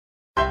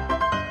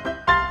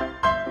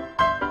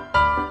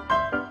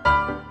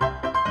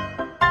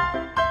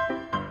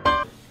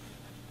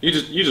You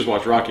just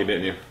watched Rocky,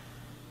 didn't you?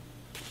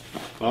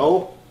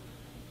 Oh?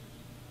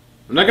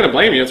 I'm not gonna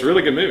blame you. It's a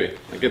really good movie.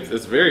 Like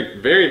it's very,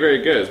 very,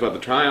 very good. It's about the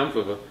triumph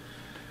of a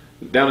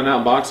down and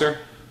out boxer.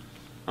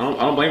 I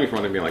don't blame you for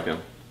wanting to be like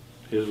him.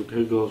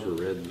 Who goes for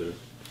red and blue?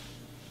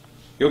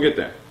 You'll get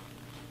there.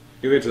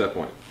 You'll get to that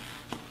point.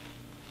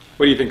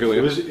 What do you think,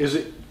 Julio? Is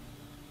it?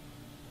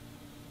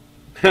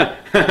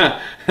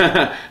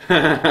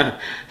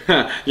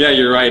 Yeah,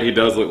 you're right. He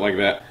does look like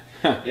that.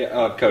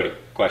 Yeah, Cody,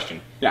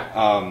 question.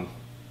 Yeah.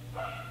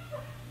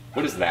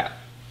 What is that?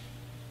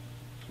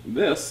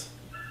 This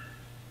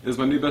is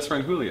my new best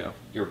friend, Julio.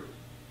 Your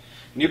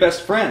new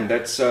best friend.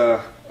 That's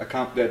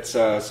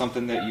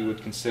something that you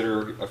would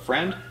consider a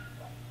friend.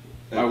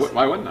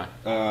 Why wouldn't I?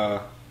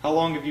 How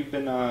long have you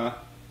been?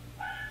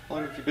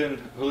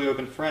 Julio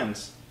been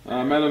friends?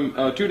 I met him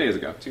 2 days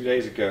ago. 2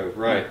 days ago,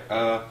 right?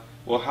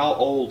 Well, how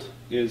old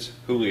is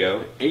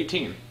Julio?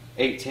 18.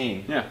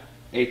 18. Yeah.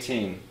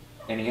 18,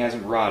 and he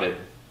hasn't rotted.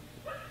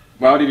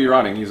 Why would he be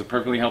rotting? He's a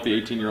perfectly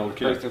healthy 18-year-old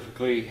kid.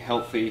 Perfectly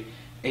healthy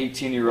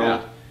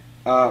 18-year-old.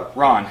 Yeah.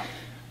 Ron,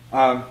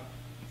 can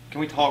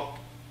we talk?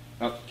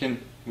 Can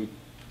we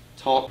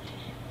talk?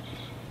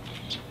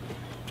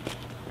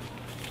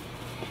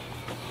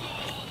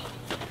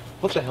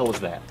 What the hell is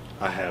that?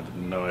 I have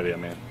no idea,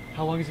 man.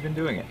 How long has he been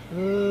doing it?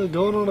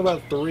 Going on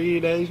about 3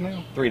 days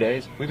now. 3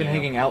 days? We've been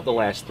hanging out the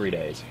last 3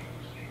 days.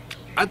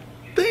 I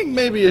think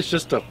maybe it's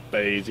just a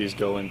phase he's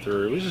going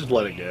through. We just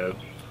let it go.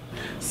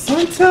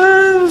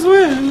 Sometimes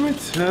when we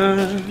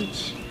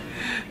touch,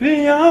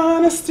 the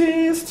honesty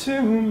is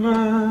too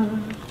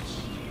much.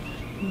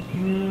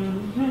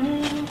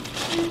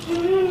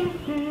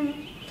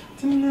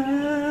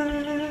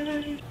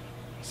 Tonight.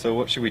 So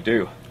what should we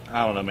do?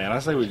 I don't know, man. I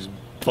say we just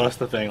bust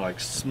the thing, like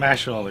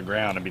smash it on the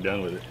ground and be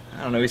done with it.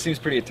 I don't know, he seems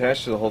pretty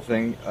attached to the whole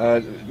thing.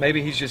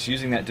 Maybe he's just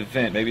using that to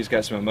vent. Maybe he's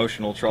got some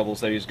emotional troubles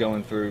that he's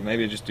going through.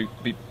 Maybe just do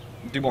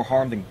more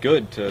harm than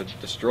good to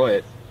destroy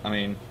it. I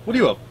mean... What are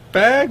you, a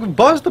fag?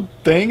 Bust the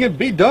thing and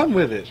be done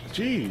with it.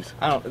 Jeez.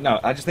 I don't know.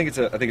 I just think it's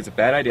a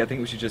bad idea. I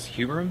think we should just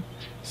humor him,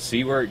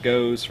 see where it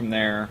goes from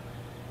there.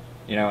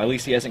 You know, at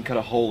least he hasn't cut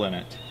a hole in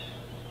it.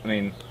 I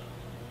mean...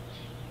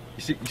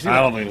 You see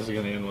I don't think this is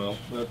going to end well,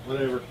 but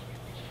whatever.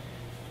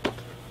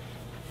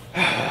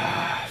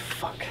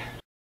 Fuck.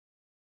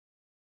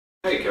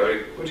 Hey,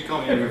 Cody. What'd you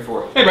call me in here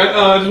for? Hey, Brett.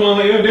 I just want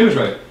to let you know dinner's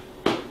ready.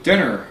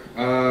 Dinner.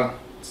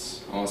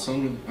 It's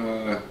awesome.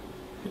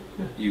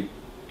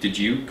 Did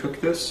you cook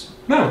this?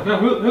 No,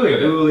 Julio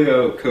did.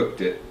 Julio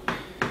cooked it.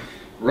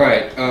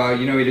 Right.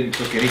 You know he didn't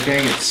cook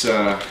anything. It's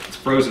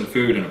frozen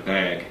food in a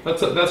bag.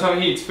 That's how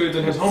he eats foods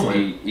in his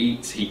homeland. He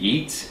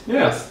eats?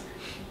 Yes.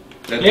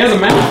 He has a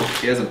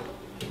mouth. He has a...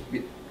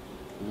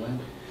 What?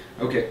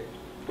 Okay.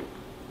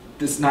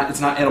 It's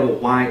not edible.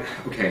 Why?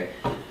 Okay.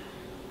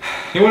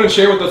 He wanted to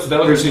share with us the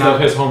delicacies of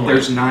his homeland.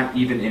 There's not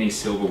even any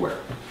silverware.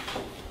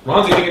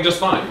 Ron's eating it just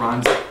fine.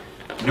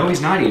 No,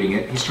 he's not eating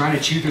it. He's trying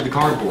to chew through the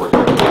cardboard.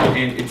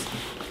 And it's...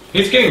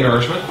 He's getting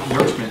nourishment.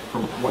 Nourishment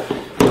from what?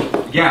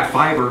 Yeah,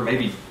 fiber,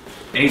 maybe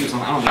eggs or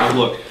something. I don't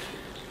know. Look.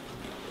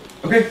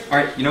 Okay,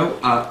 alright, you know,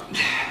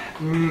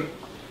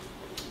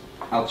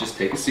 I'll just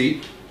take a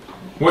seat.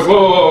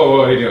 Whoa,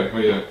 what are you doing? What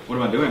are you doing? What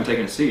am I doing? I'm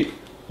taking a seat.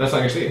 That's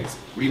not your seat.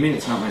 What do you mean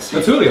it's not my seat?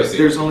 That's Julio's seat.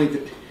 There's only...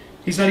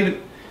 He's not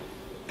even...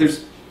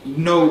 There's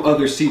no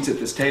other seats at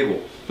this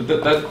table.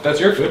 But that's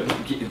your food.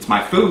 It's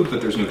my food,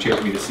 but there's no chair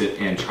for me to sit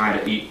and try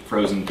to eat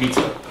frozen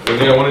pizza.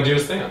 Julio wanted you to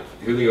stand.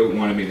 Julio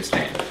wanted me to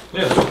stand.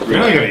 Yeah. You're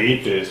not going to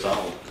eat this,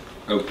 Oh,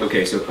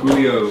 okay, so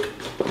Julio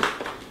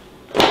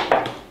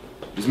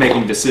is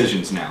making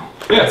decisions now.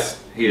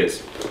 Yes. He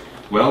is.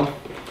 Well,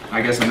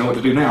 I guess I know what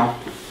to do now.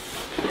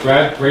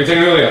 Brad, where are you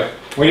taking Julio?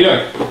 What are you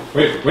doing? What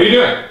are you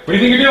doing? What do you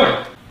think you're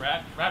doing?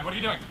 Brad, what are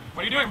you doing?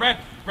 What are you doing, Brad?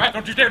 Brad,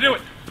 don't you dare do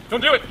it!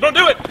 Don't do it! Don't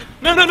do it!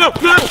 No! No!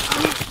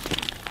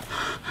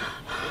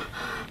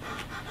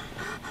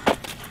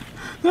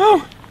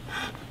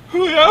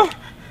 Julio?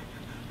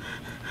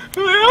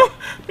 Julio?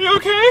 Are you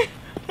okay?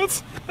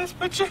 Let's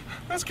put you.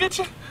 Let's get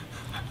you.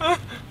 Are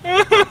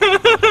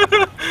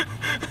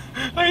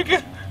you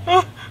good?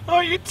 Oh,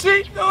 you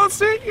see? Oh,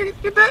 see? You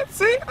get that?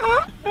 See?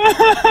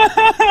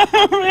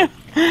 Man.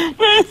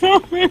 Please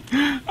help me.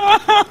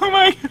 Oh,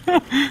 my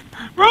God.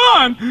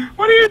 Ron,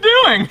 what are you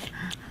doing?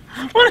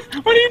 What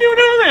are you doing,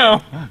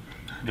 Julio?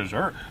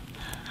 Dessert.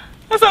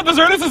 That's not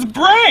dessert, this is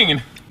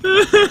brain!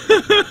 You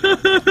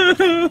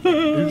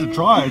should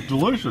try, it's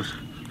delicious.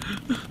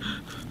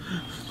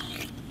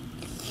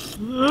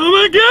 Oh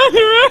my God,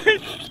 you're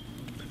right!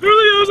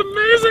 Julio's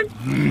amazing!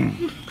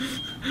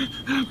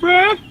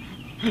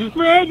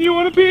 Brad, you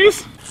want a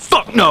piece?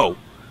 Fuck no!